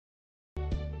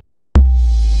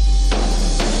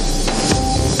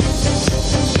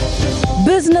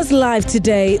Business Live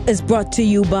today is brought to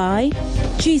you by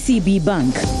GCB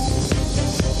Bank.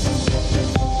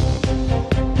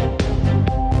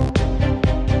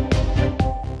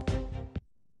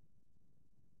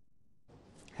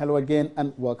 Hello again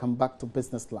and welcome back to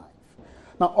Business Live.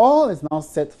 Now all is now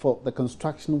set for the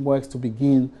construction works to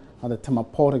begin at the Tema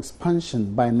Port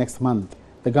expansion by next month.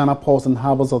 The Ghana Ports and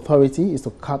Harbours Authority is to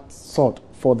cut sort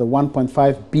for the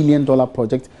 $1.5 billion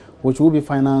project, which will be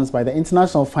financed by the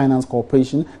International Finance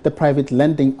Corporation, the private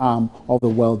lending arm of the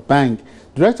World Bank.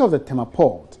 Director of the Tema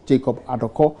Port, Jacob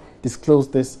Adoko,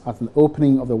 disclosed this at an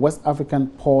opening of the West African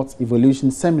Ports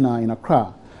Evolution Seminar in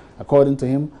Accra. According to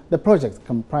him, the project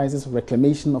comprises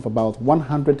reclamation of about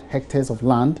 100 hectares of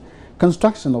land,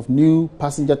 construction of new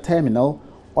passenger terminal,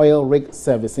 oil rig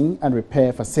servicing and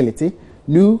repair facility,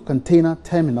 new container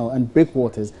terminal and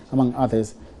breakwaters, among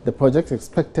others. The project,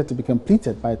 expected to be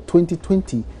completed by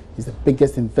 2020, is the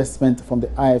biggest investment from the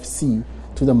IFC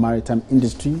to the maritime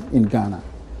industry in Ghana.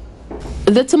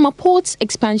 The Tema Port's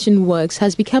expansion works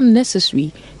has become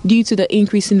necessary due to the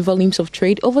increase in volumes of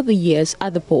trade over the years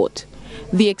at the port.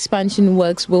 The expansion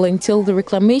works will entail the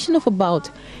reclamation of about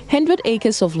 100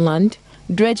 acres of land,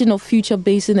 dredging of future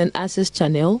basin and access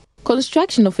channel,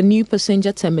 construction of a new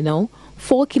passenger terminal,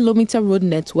 4-kilometer road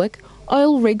network,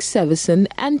 oil rig servicing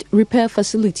and repair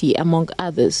facility, among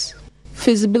others.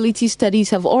 Feasibility studies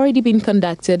have already been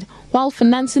conducted, while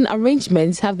financing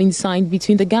arrangements have been signed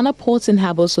between the Ghana Ports and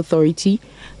Harbours Authority,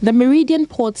 the Meridian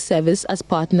Port Service as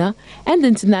partner, and the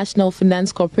International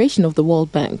Finance Corporation of the World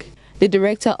Bank. The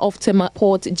director of Tema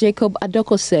Port, Jacob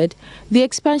Adoko, said the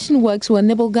expansion works will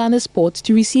enable Ghana's ports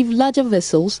to receive larger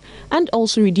vessels and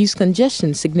also reduce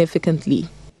congestion significantly.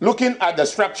 Looking at the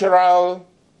structural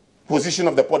position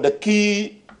of the port, the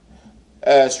key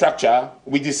structure,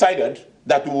 we decided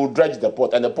that we would dredge the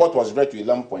port, and the port was dredged to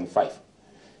 11.5.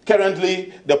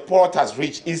 Currently, the port has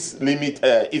reached its limit,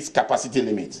 its capacity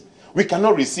limit. We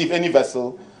cannot receive any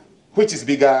vessel which is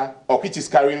bigger or which is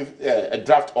carrying a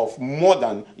draft of more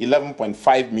than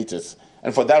 11.5 meters.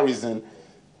 And for that reason,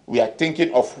 we are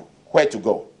thinking of where to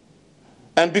go.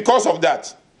 And because of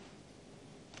that,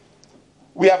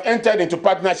 we have entered into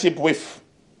partnership with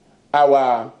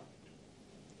our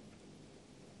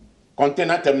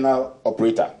container terminal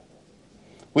operator,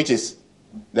 which is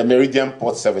the Meridian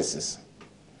Port Services.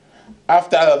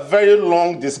 After a very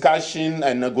long discussion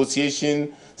and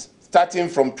negotiation starting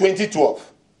from 2012,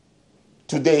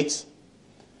 to date,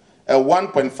 a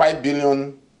 1.5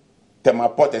 billion Tema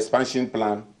Port expansion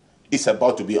plan is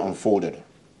about to be unfolded.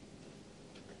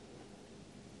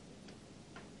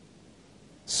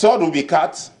 Sword will be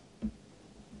cut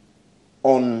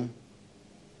on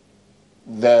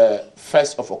the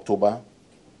 1st of October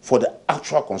for the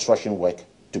actual construction work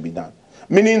to be done.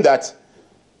 Meaning that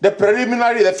the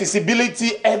preliminary, the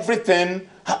feasibility, everything,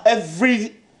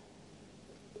 every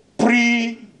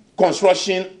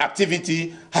pre-construction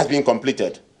activity has been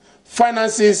completed.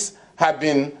 Finances have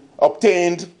been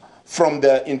obtained from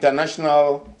the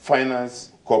International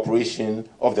Finance Corporation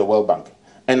of the World Bank.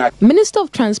 Minister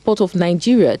of Transport of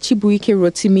Nigeria, Chibuike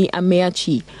Rotimi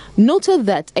Ameachi, noted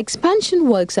that expansion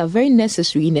works are very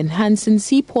necessary in enhancing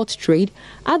seaport trade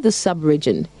at the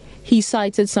sub-region. He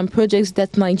cited some projects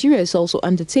that Nigeria is also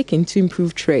undertaking to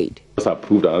improve trade.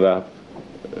 Approved another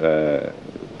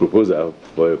proposal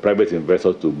for a private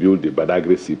investor to build the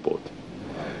Badagry seaport.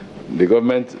 The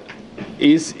government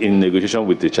is in negotiation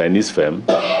with the Chinese firm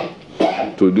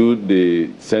to do the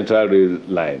Central Rail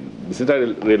Line. The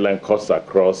Central Rail Line cuts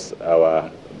across our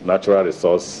natural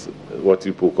resource, what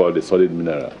people call the solid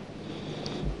mineral,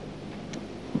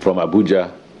 from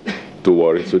Abuja to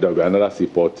Warri. So there will be another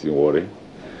seaport in Warri,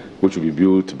 which will be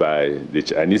built by the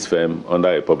Chinese firm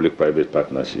under a public-private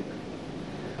partnership.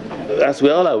 As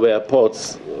we are all aware,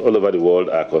 ports all over the world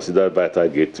are considered vital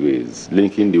gateways,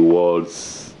 linking the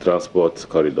world's transport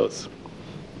corridors.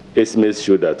 Estimates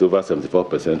show that over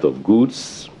 74% of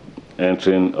goods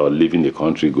entering or leaving the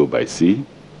country go by sea.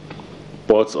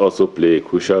 Ports also play a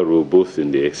crucial role both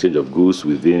in the exchange of goods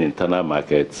within internal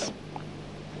markets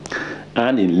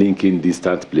and in linking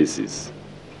distant places.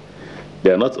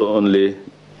 They are not only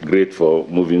great for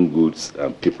moving goods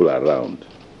and people around,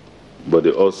 but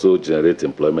they also generate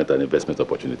employment and investment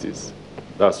opportunities.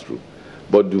 That's true.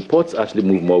 But do ports actually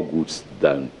move more goods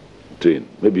than train?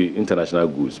 Maybe international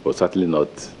goods, but certainly not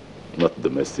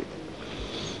domestic.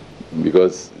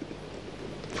 Because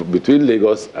between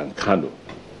Lagos and Kano,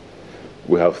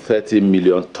 we have 30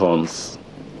 million tons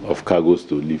of cargoes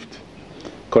to lift.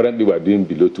 Currently, we are doing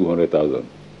below 200,000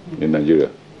 in Nigeria.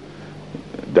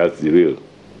 That's the real.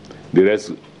 The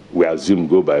rest, we assume,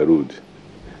 go by road.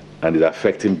 and it's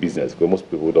affecting business because most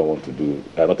people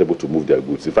are not able to move their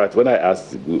goods. In fact, when I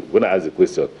asked the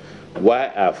question, why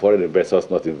are foreign investors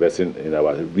not investing in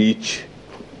our rich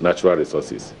natural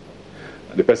resources?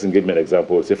 The person gave me an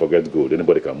example, say forget gold,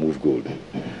 anybody can move gold.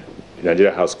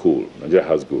 Nigeria has coal, Nigeria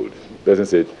has gold. The person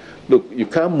said, look, you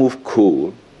can't move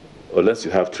coal unless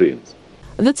you have trains.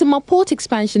 The Tema Port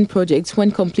expansion project,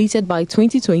 when completed by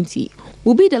 2020,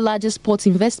 will be the largest port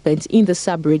investment in the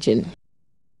sub-region.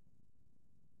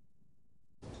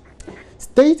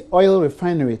 State Oil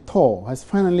Refinery TOR has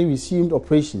finally resumed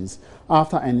operations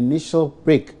after an initial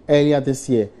break earlier this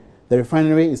year. The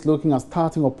refinery is looking at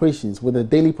starting operations with a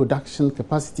daily production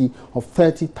capacity of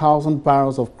 30,000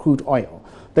 barrels of crude oil.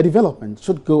 The development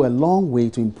should go a long way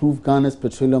to improve Ghana's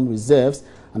petroleum reserves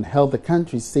and help the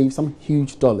country save some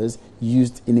huge dollars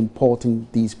used in importing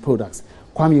these products.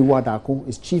 Kwame Wadako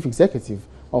is chief executive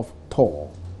of TOR.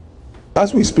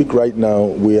 As we speak right now,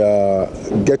 we are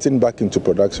getting back into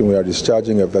production. We are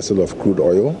discharging a vessel of crude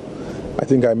oil. I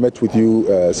think I met with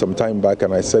you some time back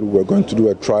and I said we were going to do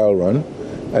a trial run.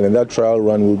 And in that trial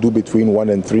run, we'll do between 1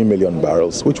 and 3 million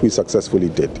barrels, which we successfully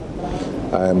did.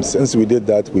 Since we did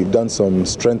that, we've done some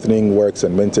strengthening works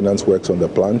and maintenance works on the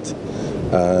plant.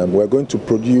 We're going to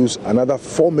produce another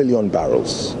 4 million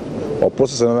barrels or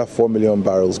process another 4 million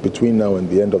barrels between now and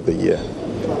the end of the year.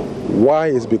 Why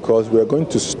is because we're going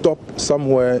to stop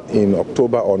somewhere in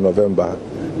October or November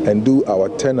and do our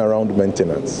turnaround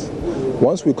maintenance.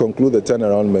 Once we conclude the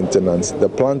turnaround maintenance, the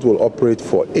plant will operate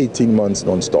for 18 months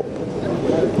non-stop.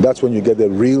 That's when you get the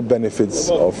real benefits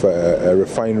of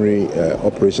refinery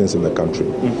operations in the country.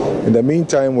 In the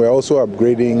meantime, we're also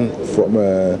upgrading from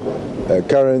a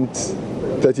current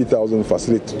 30,000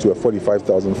 facility to a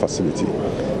 45,000 facility.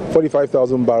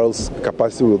 45,000 barrels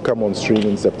capacity will come on stream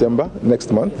in September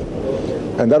next month,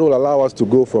 and that will allow us to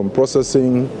go from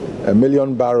processing 1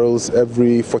 million barrels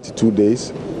every 42 days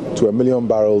to 1 million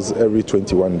barrels every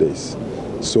 21 days.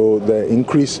 So the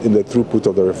increase in the throughput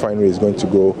of the refinery is going to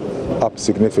go up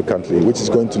significantly, which is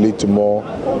going to lead to more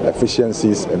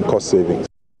efficiencies and cost savings.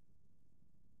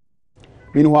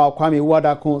 Meanwhile, Kwame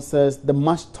Wadako says the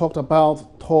much talked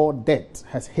about TOR debt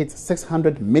has hit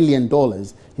 $600 million.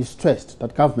 He stressed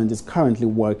that government is currently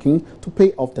working to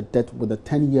pay off the debt with a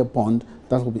 10-year bond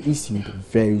that will be issued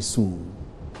very soon.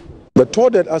 The TOR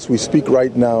debt as we speak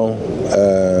right now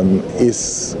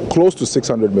is close to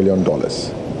 $600 million.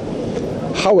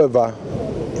 However,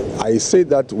 I say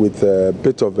that with a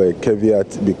bit of a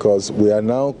caveat because we are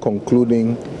now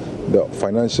concluding the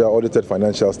audited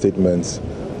financial statements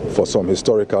for some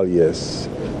historical years.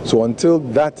 So until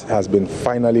that has been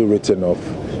finally written off,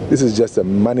 this is just a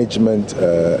management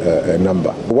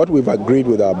number. What we've agreed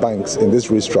with our banks in this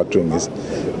restructuring is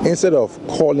instead of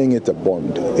calling it a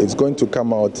bond, it's going to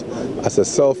come out as a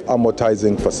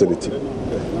self-amortizing facility.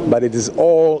 But it is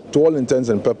all, to all intents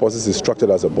and purposes, is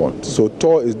structured as a bond. So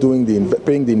TOR is paying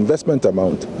the investment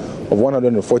amount of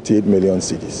 148 million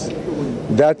cedis.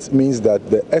 That means that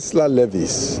the ESLA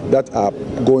levies that are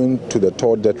going to the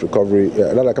TOR debt recovery,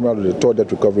 that are coming out of the TOR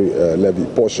debt recovery levy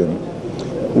portion,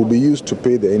 will be used to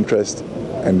pay the interest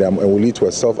and will lead to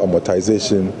a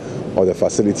self-amortization of the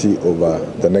facility over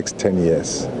the next 10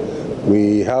 years.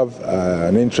 We have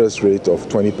an interest rate of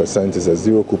 20%, it's a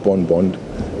zero coupon bond,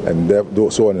 and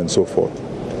so on and so forth.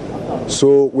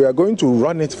 So we are going to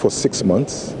run it for 6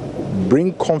 months,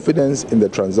 bring confidence in the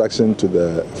transaction to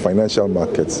the financial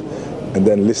markets, and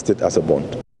then list it as a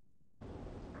bond.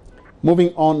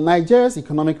 Moving on, Nigeria's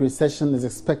economic recession is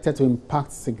expected to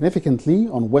impact significantly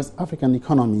on West African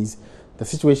economies. The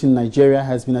situation in Nigeria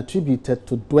has been attributed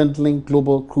to dwindling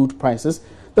global crude prices,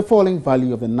 the falling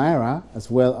value of the naira,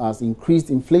 as well as increased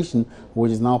inflation,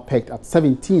 which is now pegged at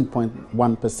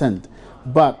 17.1%.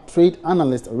 But trade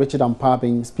analyst Richard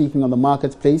Ampabing, speaking on the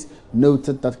marketplace,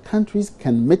 noted that countries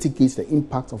can mitigate the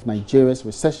impact of Nigeria's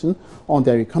recession on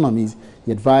their economies.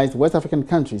 He advised West African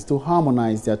countries to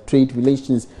harmonize their trade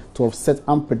relations to offset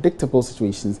unpredictable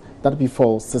situations that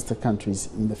befall sister countries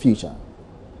in the future.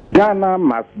 Ghana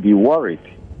must be worried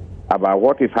about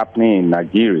what is happening in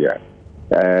Nigeria.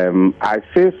 I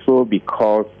say so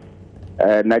because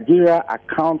Nigeria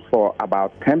accounts for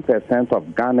about 10%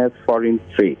 of Ghana's foreign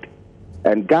trade.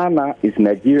 And Ghana is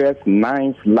Nigeria's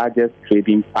 9th largest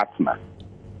trading partner.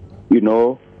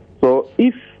 So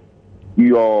if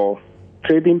your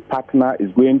trading partner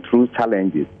is going through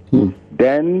challenges,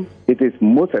 then it is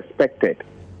most expected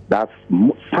that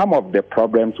some of the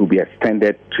problems will be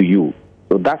extended to you.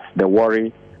 So that's the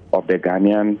worry of the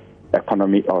Ghanaian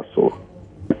economy also.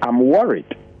 I'm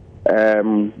worried,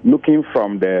 looking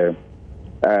from the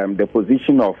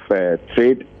position of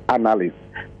trade analysts,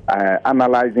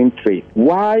 analyzing trade.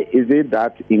 Why is it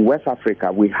that in West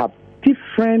Africa we have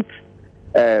different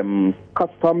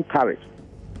custom tariffs?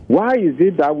 Why is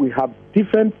it that we have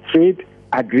different trade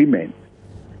agreements?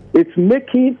 It's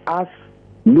making us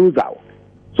lose out.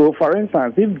 So, for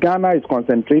instance, if Ghana is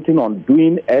concentrating on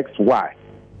doing X, Y,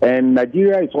 and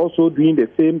Nigeria is also doing the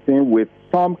same thing with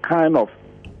some kind of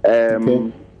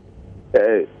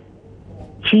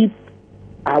cheap,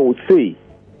 I would say,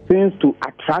 things to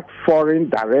attract foreign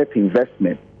direct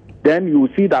investment, then you will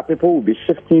see that people will be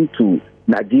shifting to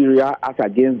Nigeria as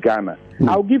against Ghana.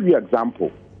 I'll give you an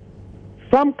example.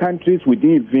 Some countries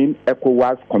within even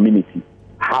ECOWAS community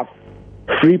have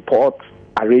free port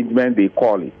arrangement, they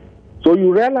call it. So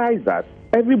you realize that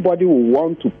everybody will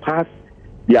want to pass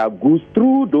their goods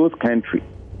through those countries.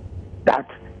 That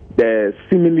the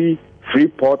similarly free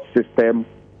port system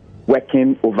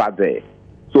working over there.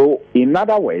 So in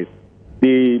other words,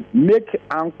 they make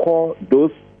anchor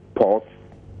those ports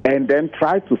and then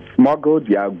try to smuggle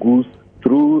their goods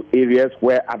through areas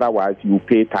where otherwise you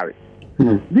pay tariffs.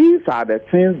 These are the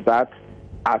things that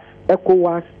as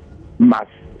ECOWAS must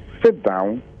sit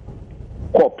down,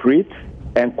 cooperate,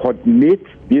 and coordinate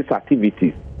these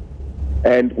activities.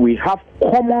 And we have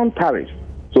common tariffs.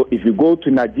 So if you go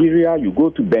to Nigeria, you go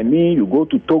to Benin, you go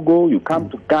to Togo, you come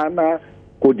to Ghana,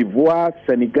 Cote d'Ivoire,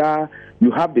 Senegal,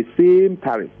 you have the same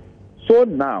tariff. So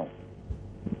now,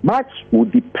 much will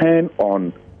depend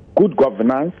on good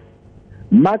governance,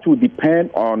 much will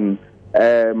depend on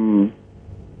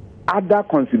other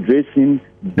considerations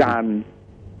than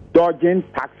dodging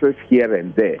taxes here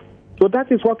and there. So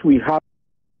that is what we have.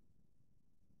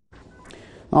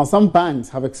 Now, some banks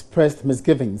have expressed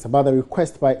misgivings about the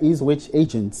request by Eastwich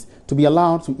agents to be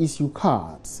allowed to issue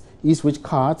cards. Eastwich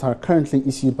cards are currently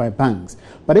issued by banks,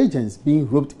 but agents being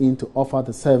roped in to offer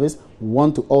the service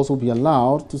want to also be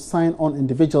allowed to sign on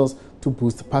individuals to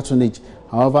boost patronage.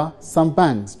 However, some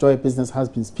banks Joy Business has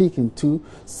been speaking to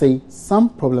say some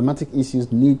problematic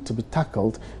issues need to be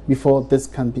tackled before this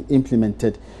can be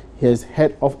implemented. Here's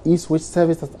head of Eastwich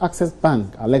Service at Access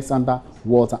Bank, Alexander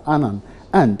Walter Annan,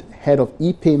 and head of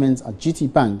e-payments at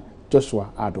GT Bank,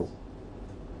 Joshua Ado.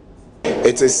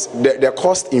 It is the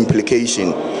cost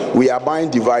implication. We are buying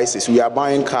devices, we are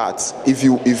buying cards. If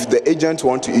the agent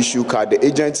want to issue card, the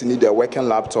agents need a working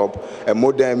laptop, a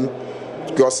modem,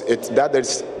 because that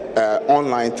is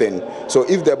online thing. So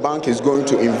if the bank is going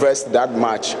to invest that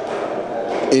much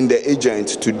in the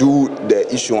agent to do the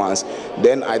issuance,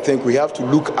 then I think we have to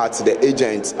look at the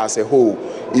agent as a whole.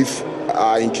 If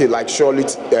in case like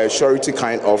surety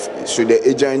kind of, should the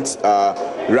agent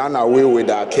run away with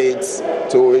our kids?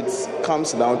 So it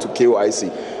comes down to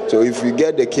KYC. So if we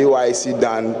get the KYC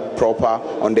done proper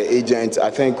on the agent, I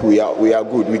think we are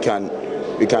good. We can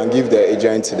give the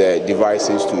agent the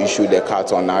devices to issue the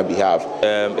cards on our behalf.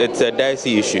 It's a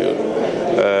dicey issue.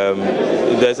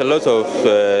 There's a lot of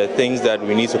things that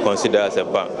we need to consider as a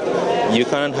bank. You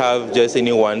can't have just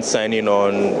anyone signing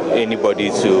on anybody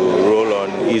to roll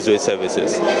on Eastwich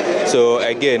services. So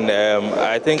again,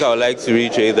 I think I would like to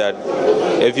reiterate that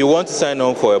if you want to sign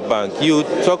on for a bank, you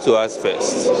talk to us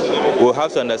first. We'll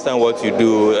have to understand what you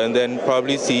do and then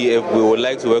probably see if we would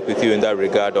like to work with you in that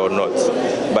regard or not.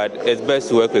 But it's best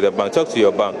to work with a bank. Talk to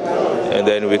your bank and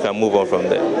then we can move on from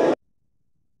there.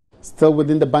 Still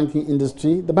within the banking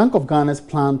industry, the Bank of Ghana's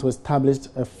plan to establish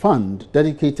a fund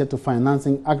dedicated to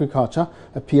financing agriculture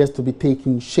appears to be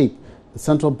taking shape. The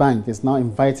central bank is now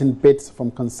inviting bids from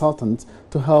consultants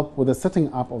to help with the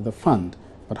setting up of the fund.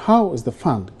 But how is the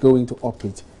fund going to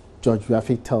operate? George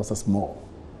Rafi tells us more.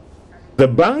 The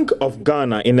Bank of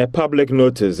Ghana, in a public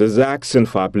notice, is asking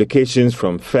for applications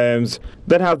from firms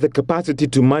that have the capacity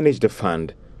to manage the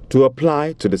fund to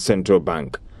apply to the central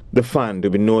bank. The fund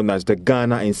will be known as the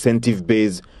Ghana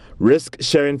Incentive-Based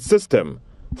Risk-Sharing System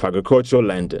for Agricultural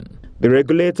Lending. The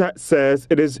regulator says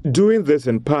it is doing this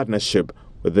in partnership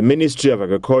with the Ministry of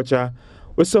Agriculture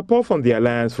with support from the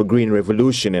Alliance for Green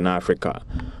Revolution in Africa.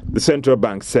 The central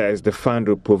bank says the fund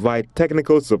will provide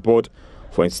technical support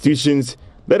for institutions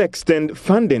that extend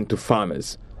funding to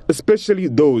farmers, especially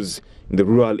those in the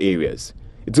rural areas.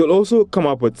 It will also come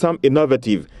up with some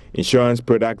innovative insurance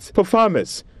products for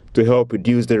farmers to help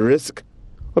reduce the risk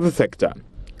of the sector.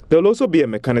 There will also be a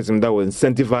mechanism that will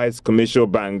incentivize commercial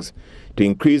banks to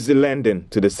increase the lending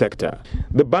to the sector.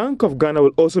 The Bank of Ghana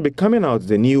will also be coming out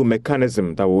with a new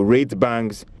mechanism that will rate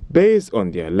banks based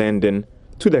on their lending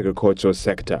to the agricultural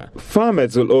sector.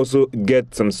 Farmers will also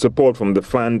get some support from the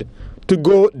fund to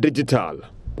go digital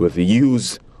with the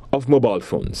use of mobile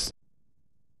phones.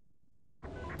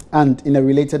 And in a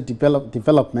related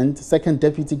development, Second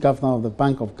Deputy Governor of the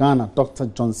Bank of Ghana, Dr.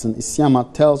 Johnson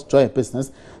Isiama, tells Joy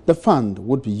Business the fund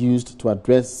would be used to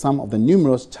address some of the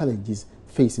numerous challenges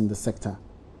facing the sector.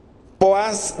 For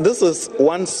us, this is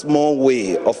one small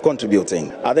way of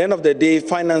contributing. At the end of the day,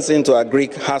 financing to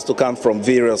agric has to come from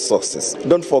various sources.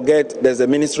 Don't forget, there's a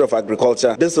Ministry of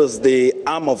Agriculture. This is the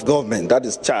arm of government that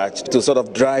is charged to sort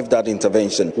of drive that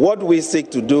intervention. What we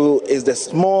seek to do is the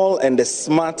small and the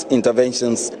smart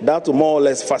interventions that will more or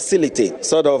less facilitate,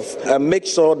 sort of make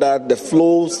sure that the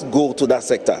flows go to that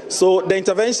sector. So the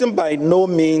intervention by no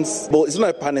means, but it's not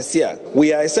a panacea.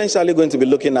 We are essentially going to be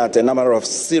looking at a number of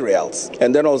cereals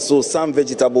and then also some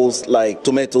vegetables like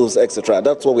tomatoes, etc.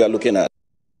 That's what we are looking at.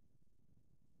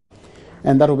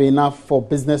 And that will be enough for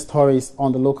business stories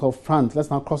on the local front. Let's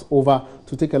now cross over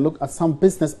to take a look at some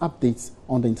business updates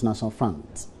on the international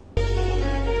front.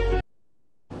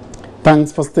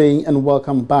 Thanks for staying and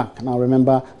welcome back. Now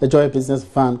remember, the Joy Business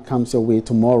Van comes your way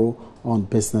tomorrow on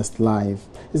Business Live.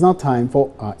 It's now time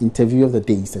for our interview of the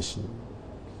day session.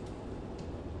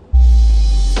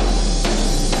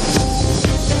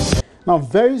 Now,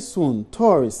 very soon,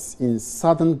 tourists in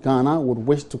southern Ghana who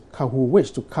wish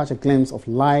to catch a glimpse of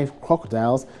live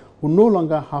crocodiles will no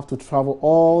longer have to travel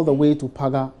all the way to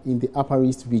Paga in the Upper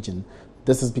East region.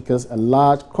 This is because a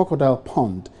large crocodile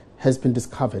pond has been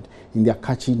discovered in the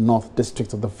Akachi North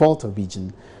District of the Volta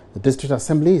region. The District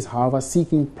Assembly is, however,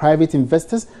 seeking private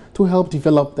investors to help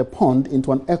develop the pond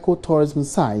into an eco-tourism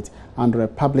site under a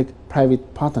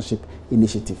public-private partnership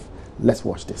initiative. Let's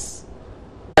watch this.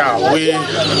 Yeah, we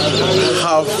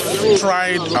have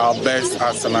tried our best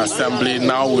as an assembly.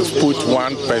 Now we've put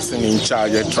one person in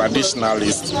charge, a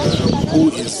traditionalist,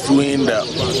 who is doing the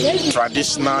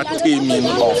traditional taming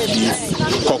of these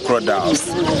crocodiles.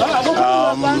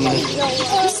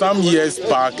 Some years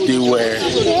back, they were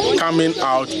coming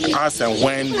out as and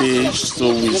when they so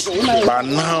wish. But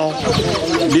now,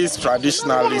 these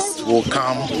traditionalists will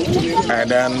come and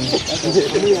then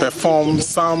perform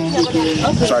some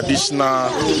traditional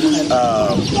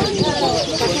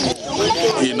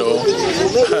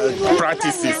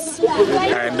practices,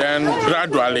 and then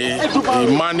gradually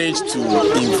we managed to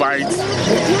invite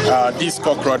these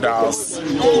crocodiles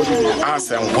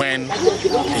as and when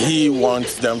he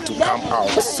wants them to come out.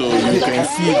 So you can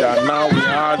see that now we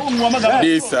had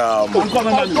this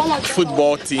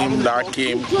football team that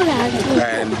came,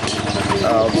 and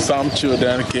some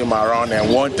children came around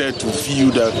and wanted to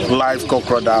view the live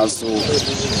crocodiles. So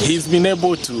he's been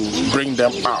able to bring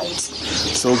them out.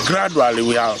 So gradually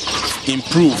we have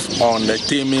improved on the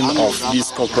taming of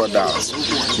these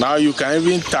crocodiles. Now you can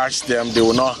even touch them, they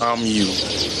will not harm you.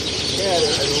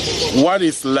 What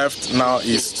is left now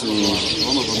is to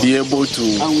be able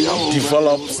to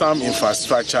develop some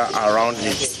infrastructure around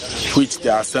it, which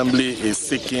the Assembly is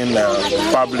seeking a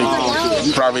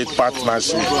public-private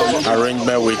partnership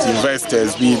arrangement with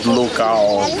investors, be it local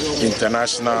or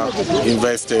international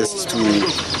investors,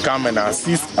 to come and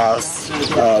assist us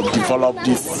develop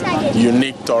this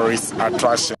unique tourist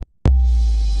attraction.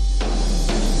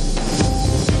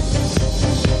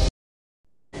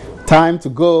 Time to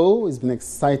go. It's been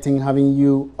exciting having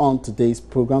you on today's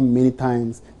program many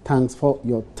times. Thanks for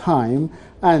your time.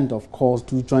 And of course,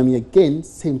 do join me again,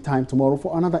 same time tomorrow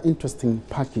for another interesting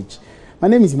package. My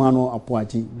name is Emmanuel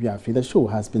Apuaji. The show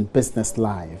has been Business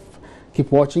Live. Keep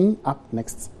watching. Up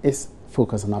next is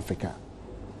Focus on Africa.